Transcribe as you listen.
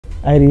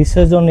I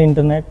researched on the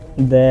internet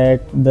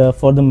that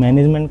for the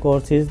management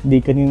courses,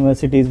 Deakin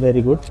University is very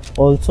good.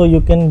 Also,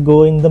 you can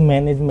go in the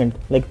management,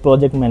 like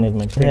project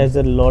management. It has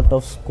a lot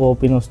of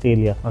scope in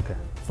Australia. Okay.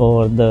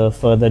 For the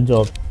further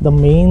job. The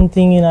main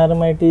thing in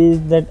RMIT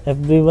is that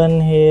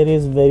everyone here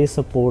is very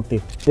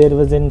supportive. There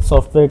was in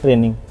software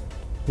training.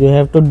 You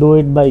have to do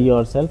it by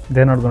yourself.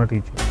 They're not going to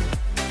teach you.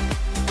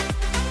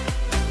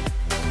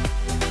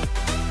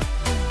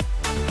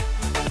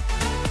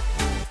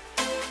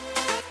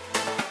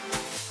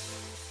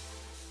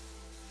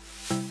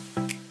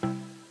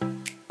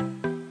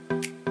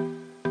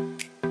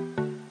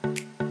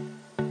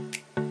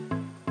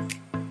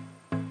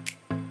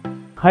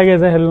 Hi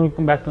guys, hello and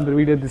welcome back to another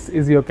video. This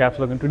is your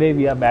KapsTalks and today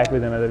we are back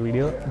with another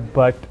video,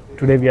 but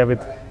today we are with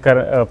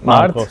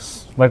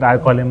Parth, but I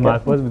call him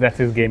Marcos, that's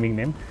his gaming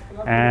name.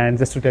 And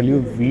just to tell you,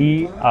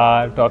 we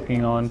are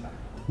talking on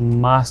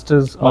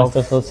Masters of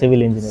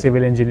Civil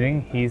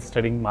Engineering. He's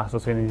studying Masters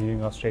of Civil Engineering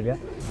in Australia.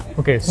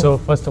 Okay, so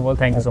first of all,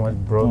 thank you so much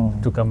bro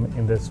to come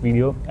in this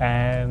video.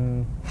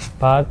 And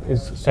Parth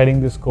is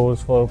studying this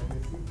course for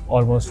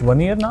almost 1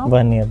 year now?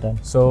 1 year done.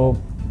 So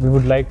we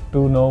would like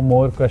to know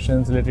more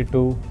questions related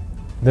to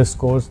this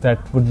course that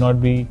would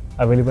not be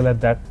available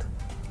at that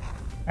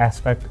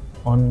aspect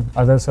on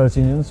other search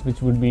engines,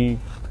 which would be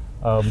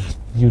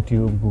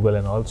YouTube, Google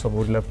and all. So we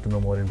would love to know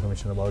more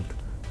information about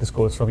this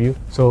course from you.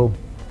 So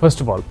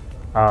first of all,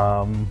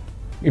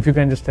 if you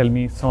can just tell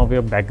me some of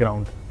your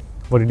background,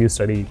 what did you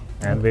study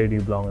and where do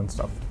you belong and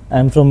stuff?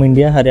 I'm from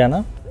India,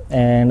 Haryana,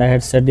 and I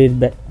had studied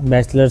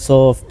Bachelor's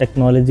of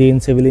Technology in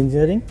Civil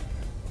Engineering,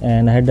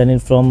 and I had done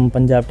it from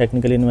Punjab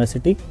Technical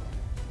University.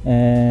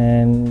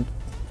 And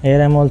here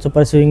I am also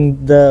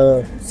pursuing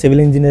the civil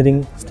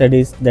engineering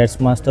studies. That's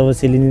Master of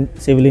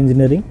Civil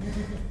Engineering,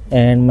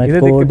 and my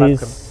code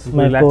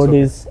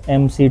is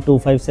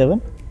MC257.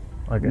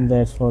 Okay.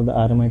 That's for the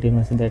RMIT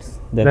University. That's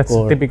their That's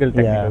code. typical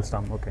technical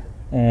stuff. Okay.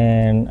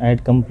 And I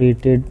had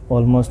completed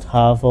almost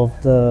half of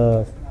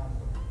the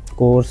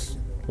course.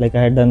 Like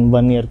I had done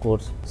 1 year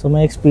course. So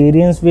my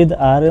experience with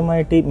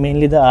RMIT,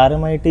 mainly the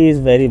RMIT, is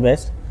very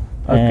best.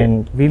 Okay,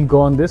 and we'll go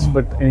on this,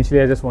 but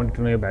initially I just wanted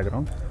to know your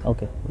background.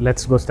 Okay.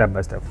 Let's go step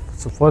by step.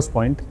 So first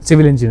point,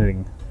 civil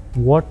engineering.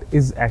 What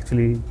is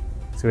actually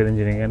civil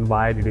engineering and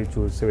why did you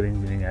choose civil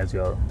engineering as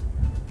your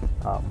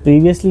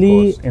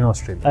previously course in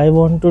Australia? I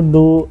want to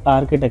do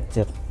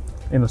architecture.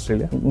 In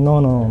Australia?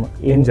 No,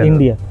 in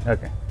India.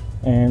 Okay.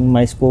 And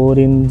my score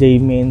in JEE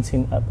mains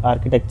in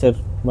architecture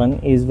 1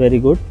 is very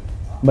good,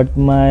 but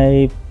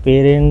my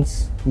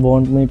parents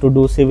want me to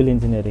do civil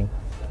engineering,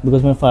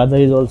 because my father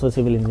is also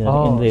civil engineer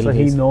in railways. So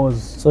he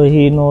knows. So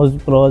he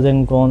knows pros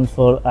and cons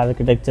for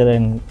architecture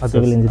and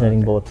civil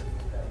engineering both.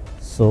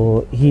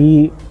 So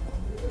he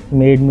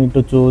made me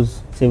to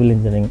choose civil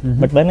engineering.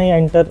 But when I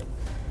entered,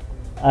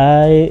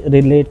 I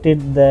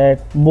related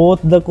that both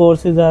the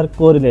courses are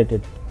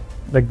correlated.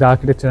 Like the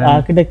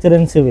architecture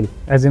and civil.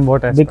 As in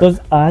what aspect? Because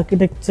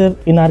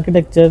in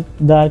architecture,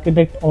 the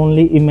architect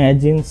only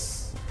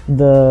imagines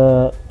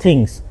the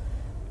things,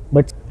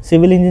 but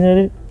civil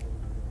engineer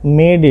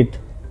made it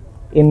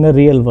in the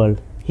real world.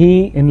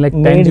 He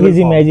made his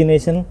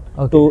imagination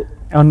to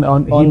on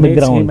the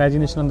ground.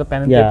 Imagination on the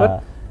pen and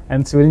paper,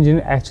 and civil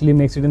engineer actually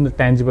makes it in the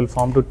tangible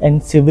form.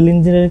 And civil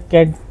engineer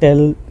can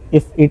tell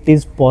if it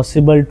is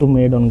possible to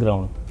made on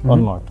ground or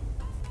not.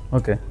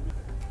 Okay.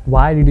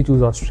 Why did you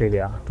choose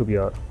Australia to be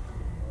your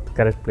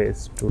correct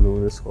place to do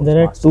this course?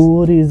 There are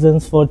two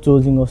reasons for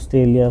choosing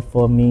Australia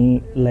for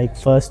me. Like,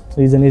 first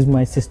reason is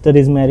my sister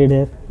is married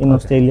here in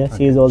Australia.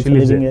 She is also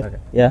living here.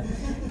 Yeah.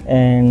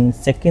 And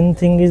second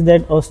thing is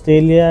that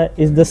Australia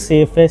is the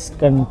safest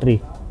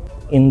country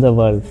in the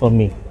world for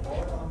me,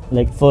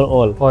 like for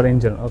all. For in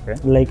general, okay.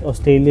 Like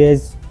Australia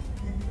is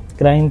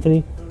crime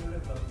free.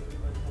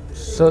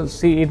 So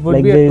see, it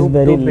would be a too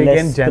big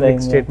and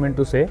generic statement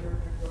to say.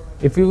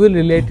 If you will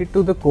relate it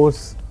to the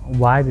course,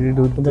 why did you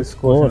do this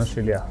course in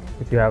Australia?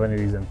 If you have any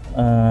reason.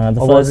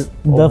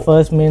 The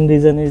first main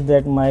reason is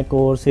that my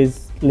course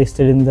is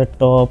listed in the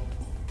top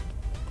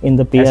in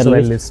the PR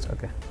list.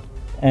 Okay.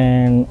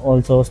 And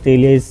also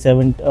Australia is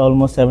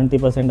almost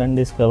 70%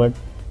 undiscovered,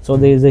 so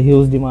there is a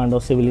huge demand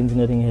of civil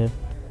engineering here.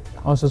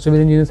 Also, civil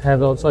engineers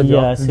have also a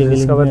job to civil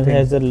discover engineer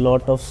things. has a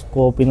lot of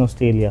scope in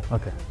Australia.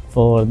 Okay.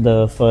 For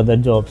the further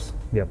jobs.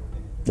 Yep.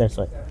 That's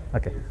why.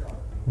 Okay.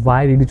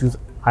 Why did you choose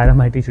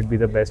RMIT should be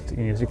the best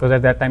university? Because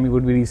at that time you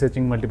would be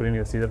researching multiple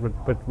universities.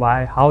 But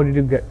why? How did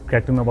you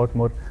get to know about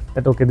more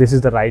that okay, this is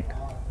the right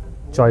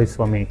choice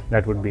for me?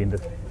 That would be in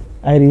this.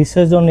 I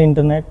researched on the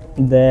internet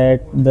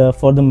that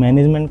for the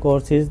management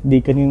courses,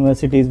 Deakin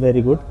University is very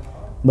good,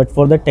 but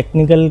for the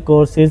technical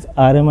courses,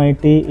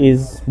 RMIT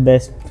is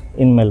best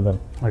in Melbourne.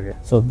 Okay.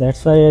 So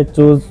that's why I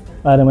chose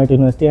RMIT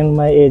University, and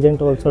my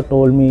agent also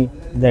told me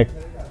that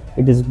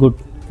it is good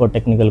for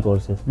technical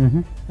courses.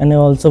 And I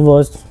also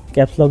watched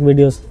KapsTalks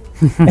videos.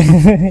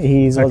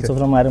 He is also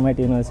from RMIT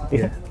University.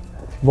 Yeah.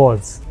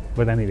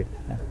 But anyway.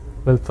 Yeah.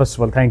 Well, first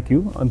of all, thank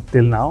you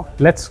until now.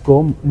 Let's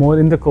go more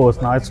in the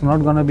course. Now, it's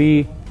not going to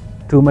be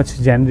too much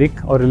generic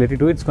or related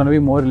to it. It's going to be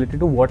more related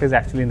to what is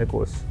actually in the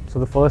course. So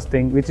the first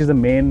thing, which is the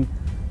main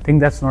thing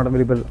that's not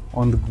available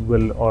on the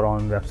Google or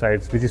on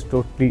websites, which is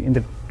totally in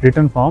the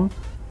written form,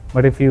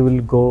 but if you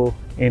will go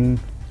in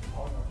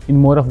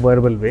more of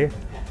verbal way,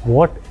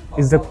 what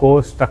is the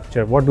course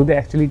structure? What do they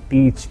actually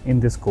teach in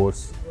this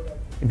course?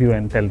 If you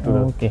can tell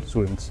to the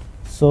students.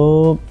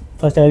 So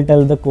first I'll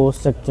tell the course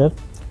structure.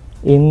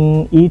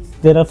 In each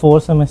there are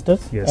 4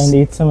 semesters, and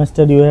each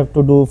semester you have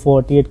to do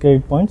 48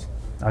 credit points.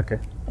 Okay.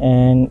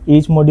 And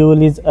each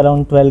module is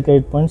around 12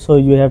 credit points, so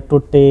you have to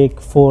take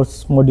 4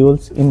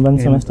 modules in one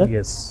semester.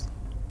 Yes.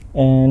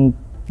 And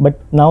but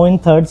now in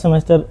 3rd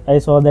semester I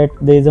saw that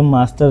there is a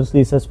master's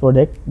research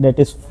project that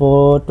is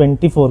for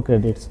 24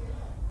 credits.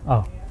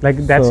 Oh, like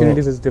that unit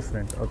is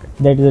different. Okay.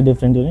 That is a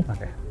different unit.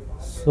 Okay.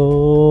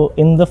 So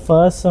in the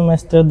first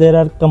semester there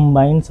are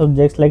combined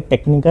subjects like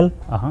technical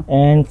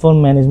and for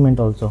management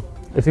also.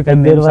 If you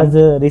can there was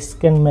a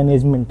risk and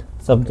management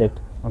subject.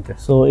 Okay.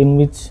 So in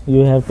which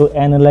you have to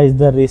analyze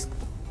the risk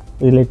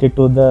related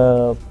to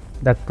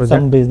that project,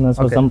 some business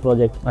or some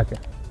project. Okay.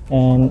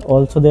 And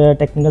also there are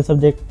technical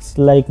subjects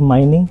like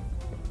mining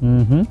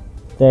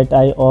that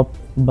I opt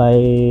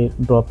by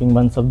dropping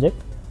one subject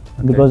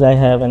because I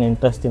have an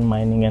interest in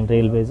mining and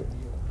railways.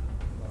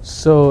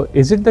 So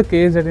is it the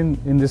case that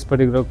in this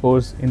particular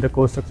course, in the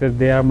course structure,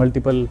 there are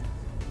multiple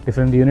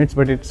different units,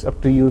 but it's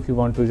up to you if you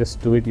want to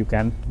just do it, you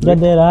can? Yeah,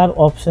 there are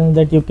options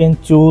that you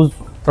can choose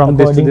from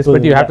this to this,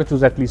 but you have to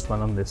choose at least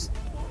one on this,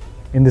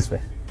 in this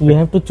way. You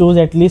have to choose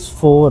at least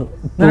 4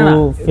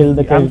 to fill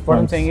the credit points. What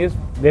I'm saying is,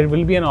 there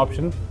will be an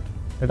option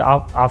that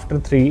after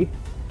 3,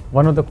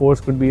 one of the course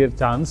could be a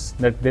chance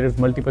that there is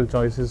multiple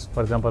choices,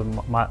 for example,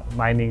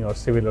 mining or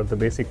civil or the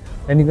basic,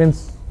 then you can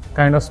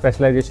kind of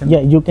specialization.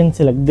 Yeah, you can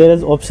select. There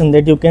is option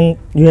that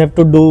you have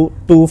to do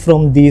 2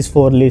 from these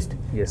 4 lists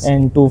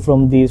and 2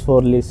 from these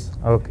 4 lists.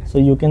 Okay. So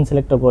you can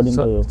select according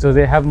to you. So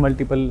they have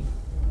multiple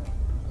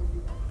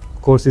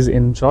courses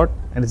in short,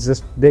 and it's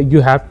just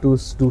you have to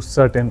do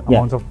certain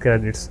amounts of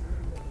credits,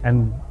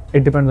 and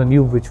it depends on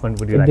you which one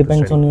would you like to study.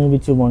 It depends on you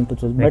which you want to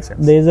choose. Makes but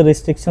sense. there is a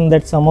restriction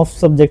that some of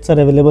subjects are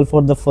available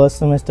for the first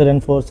semester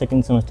and for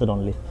second semester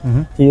only.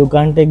 So you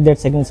can't take that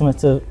second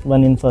semester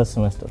one in first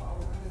semester.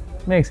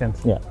 Makes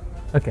sense. Yeah.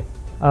 Okay.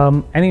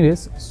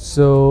 Anyways,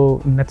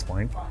 so next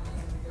point,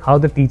 how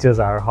the teachers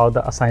are, how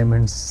the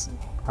assignments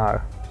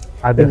are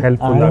they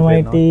helpful?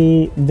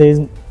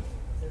 RMIT,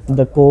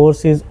 the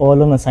course is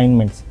all on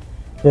assignments.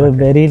 There are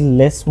very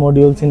less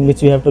modules in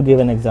which you have to give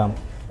an exam,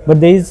 but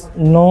there is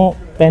no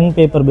pen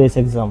paper based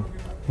exam.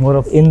 More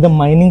of in the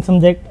mining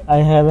subject, I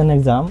have an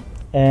exam,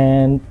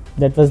 and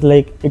that was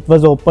like it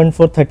was open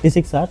for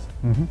 36 hours.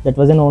 That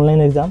was an online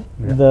exam.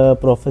 The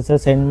professor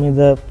sent me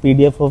the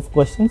PDF of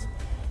questions,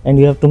 and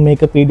you have to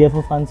make a PDF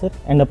of answer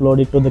and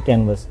upload it to the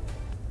Canvas.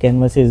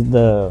 Canvas is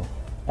the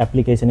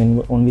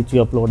application on which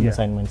you upload the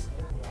assignments.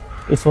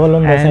 It's all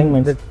on the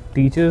assignments. The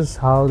teachers,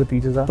 how the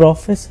teachers are?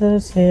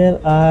 Professors here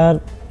are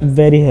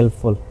very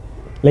helpful.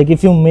 Like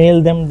if you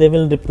mail them, they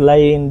will reply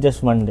in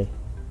just one day.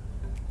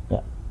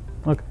 Yeah.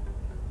 Okay.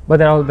 But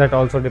that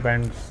also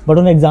depends. But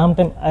on exam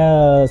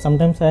time,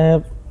 sometimes I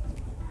have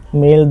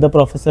mailed the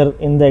professor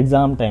in the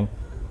exam time.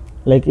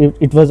 Like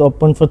it was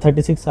open for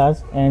 36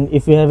 hours, and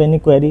if you have any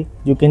query,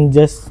 you can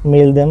just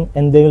mail them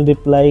and they will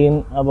reply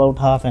in about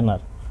half an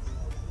hour.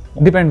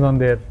 Depends on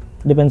their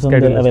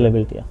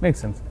availability. Yeah. Makes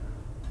sense.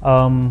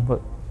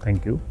 Well,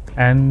 thank you.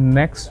 And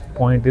next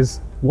point is,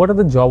 what are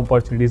the job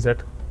opportunities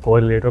that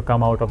correlate or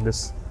come out of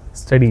this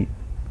study?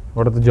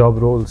 What are the job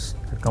roles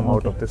that come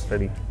out of this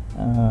study?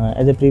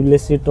 As I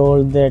previously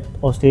told that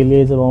Australia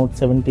is about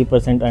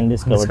 70%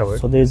 undiscovered.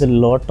 So there is a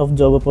lot of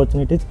job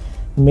opportunities.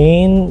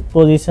 Main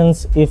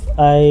positions, if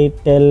I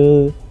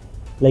tell,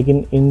 like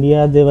in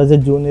India, there was a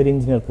junior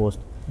engineer post.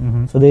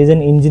 So there is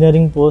an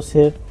engineering post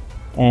here,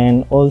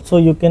 and also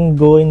you can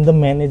go in the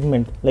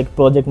management, like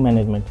project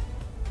management,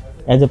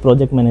 as a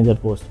project manager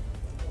post,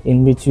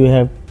 in which you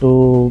have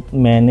to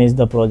manage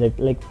the project,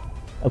 like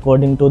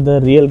according to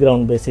the real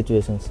ground based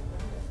situations.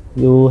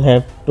 You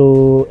have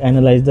to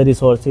analyze the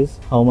resources,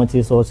 how much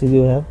resources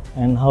you have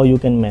and how you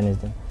can manage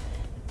them.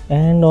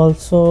 And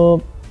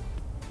also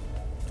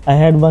I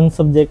had one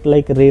subject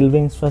like railway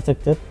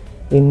infrastructure,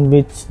 in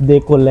which they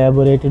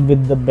collaborated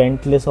with the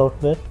Bentley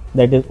software,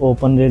 that is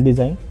open rail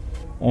design,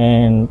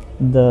 and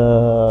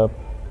the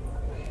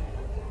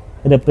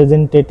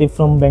representative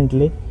from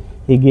Bentley,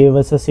 he gave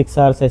us a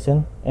 6-hour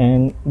session,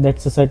 and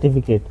that's a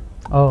certificate.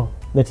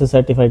 That's a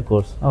certified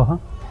course.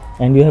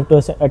 And you have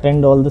to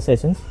attend all the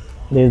sessions.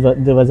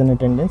 There was an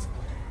attendance,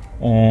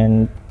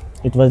 and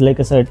it was like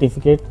a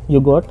certificate you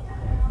got.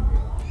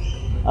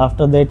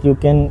 After that you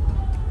can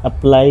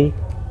apply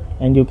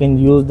and you can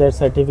use that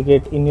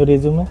certificate in your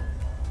resume.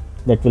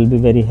 That will be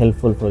very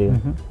helpful for you.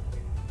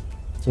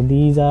 So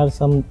these are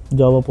some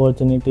job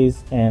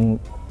opportunities and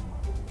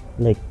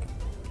like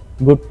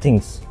good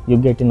things you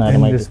get in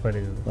RMIT. This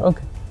particular.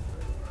 Okay.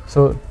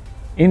 So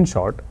in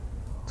short,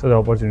 so the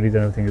opportunities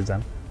and everything is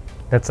done.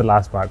 That's the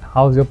last part.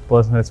 How's your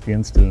personal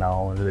experience till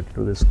now related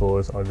to this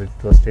course, or related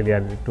to Australia,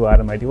 related to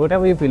RMIT,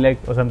 whatever you feel like,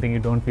 or something you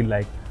don't feel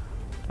like,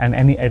 and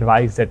any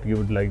advice that you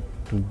would like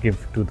to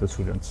give to the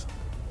students?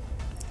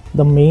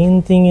 The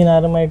main thing in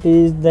RMIT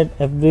is that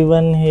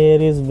everyone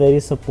here is very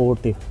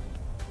supportive.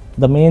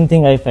 The main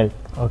thing I felt.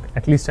 Okay,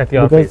 at least at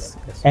your Because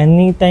place. Yes.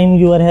 anytime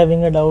you are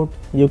having a doubt,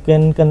 you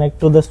can connect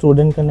to the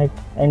student connect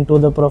and to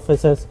the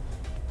professors,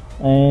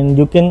 and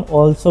you can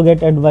also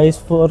get advice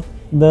for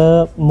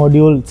the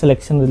module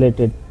selection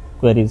related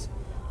queries,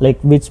 like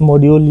which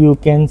module you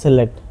can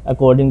select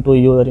according to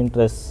your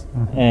interests.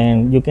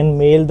 And you can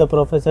mail the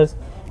professors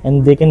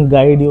and they can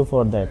guide you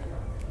for that.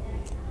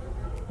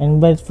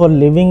 And but for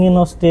living in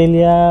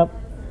Australia,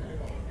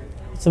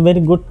 it's a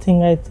very good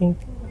thing, I think,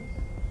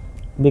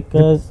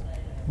 because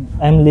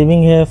I'm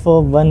living here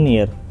for 1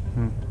 year.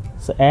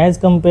 So as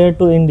compared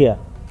to India,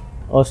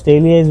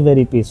 Australia is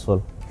very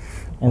peaceful,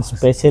 and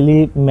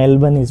especially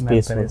Melbourne is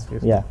peaceful.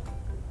 Yeah,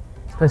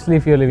 Especially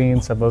if you're living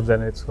in suburbs,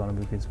 then it's going to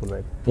be peaceful,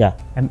 right? yeah.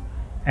 And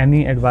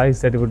any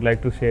advice that you would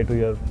like to share to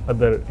your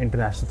other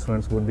international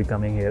students who would be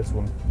coming here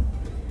soon,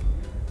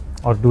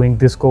 or doing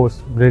this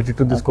course, related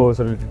to this course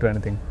or related to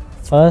anything?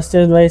 First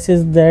advice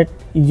is that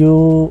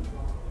you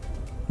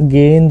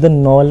gain the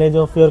knowledge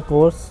of your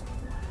course,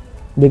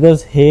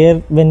 because here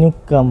when you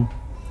come,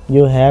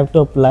 you have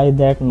to apply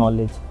that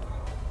knowledge.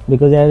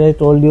 Because as I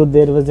told you,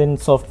 there was in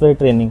software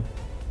training,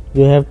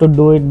 you have to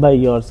do it by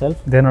yourself.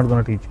 They're not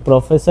going to teach you.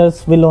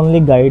 Professors will only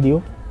guide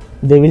you,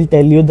 they will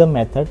tell you the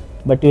method,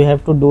 but you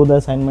have to do the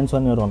assignments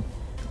on your own.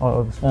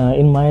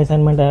 In my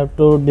assignment, I have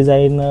to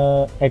design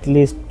at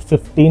least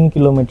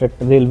 15-kilometer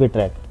railway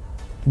track.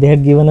 They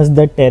had given us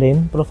the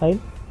terrain profile,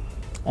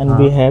 and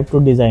we have to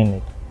design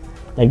it,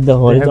 like the They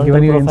horizontal have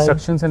given you profile.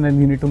 instructions, and then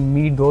you need to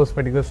meet those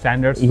particular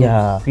standards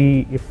Yeah. to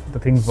see if the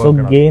things work So or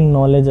not. gain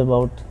knowledge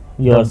about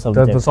your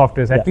subject. The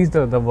softwares, Yeah. at least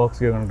the works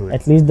you're going to do it.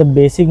 At least the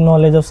basic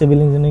knowledge of civil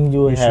engineering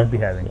you You have. should be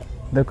having,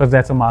 because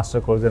that's a master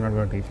course. They're not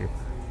going to teach you.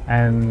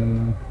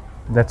 And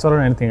that's all, or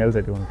anything else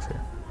that you want to say?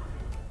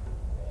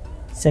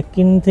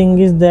 Second thing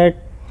is that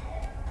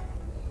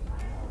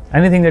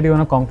Anything that you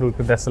want to conclude,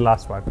 because that's the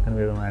last part, and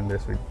we're going to end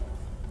this video.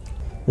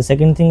 the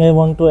second thing I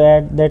want to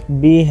add,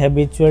 that be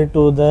habitual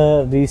to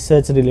the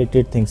research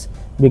related things,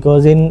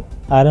 because in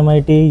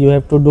RMIT you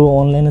have to do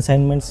online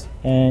assignments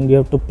and you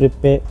have to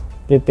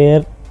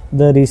prepare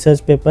the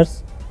research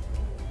papers.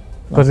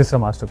 Because it's a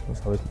master course,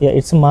 obviously. Yeah,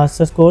 it's a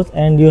master's course,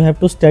 and you have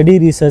to study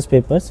research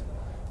papers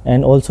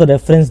and also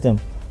reference them.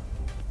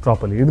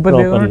 Properly. But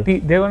they're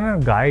going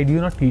to guide you,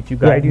 not teach you.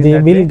 Guide you. They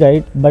that will way.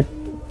 guide, but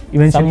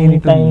Eventually you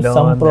need to sometimes learn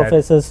some that.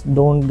 professors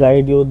don't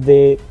guide you.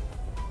 They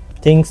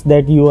thinks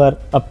that you are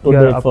up to You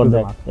are date up for to the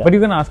that. mark. Yeah. But you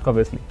can ask,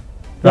 obviously.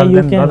 Yeah, you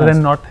than, can rather ask.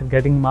 than not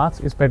getting marks,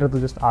 it's better to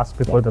just ask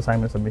before the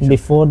assignment submission.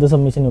 Before the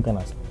submission, you can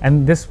ask.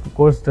 And this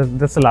course,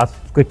 that's the last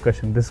quick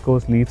question. This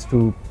course leads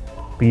to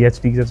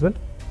PhDs as well?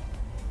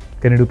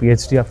 Can you do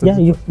PhD after Yeah,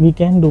 this? we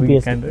can do We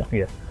PhD. can do it,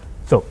 yeah.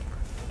 So,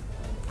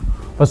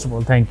 first of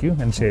all, thank you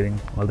and sharing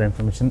all the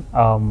information.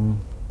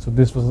 So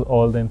this was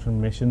all the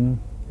information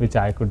which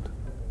I could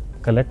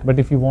collect. But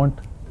if you want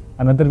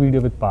another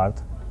video with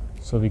Parth,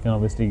 so we can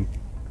obviously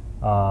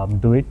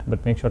do it.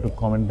 But make sure to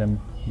comment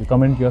them. You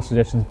comment your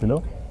suggestions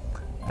below.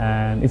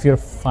 And if you're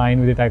fine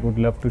with it, I would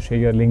love to share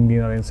your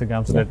LinkedIn or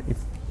Instagram, so that if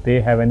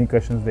they have any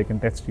questions, they can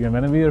text you. And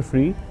whenever you're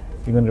free,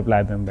 you can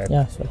reply them back.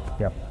 Yeah, sure.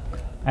 Yeah.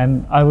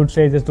 And I would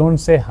say, just don't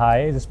say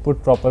hi, just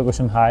put proper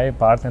question, hi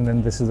Parth, and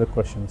then this is a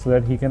question, so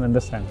that he can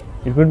understand.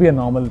 It could be a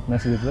normal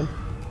message as well,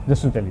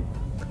 just to tell you.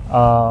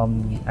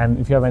 And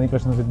if you have any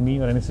questions with me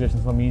or any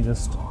suggestions for me,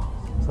 just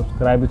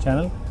subscribe the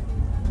channel,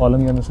 follow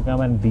me on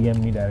Instagram, and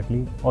DM me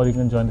directly, or you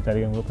can join the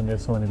Telegram group, and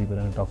there's so many people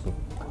I can talk to.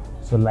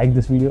 So like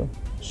this video,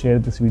 share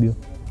this video,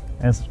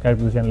 and subscribe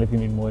to the channel if you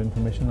need more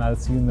information. I'll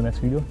see you in the next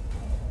video.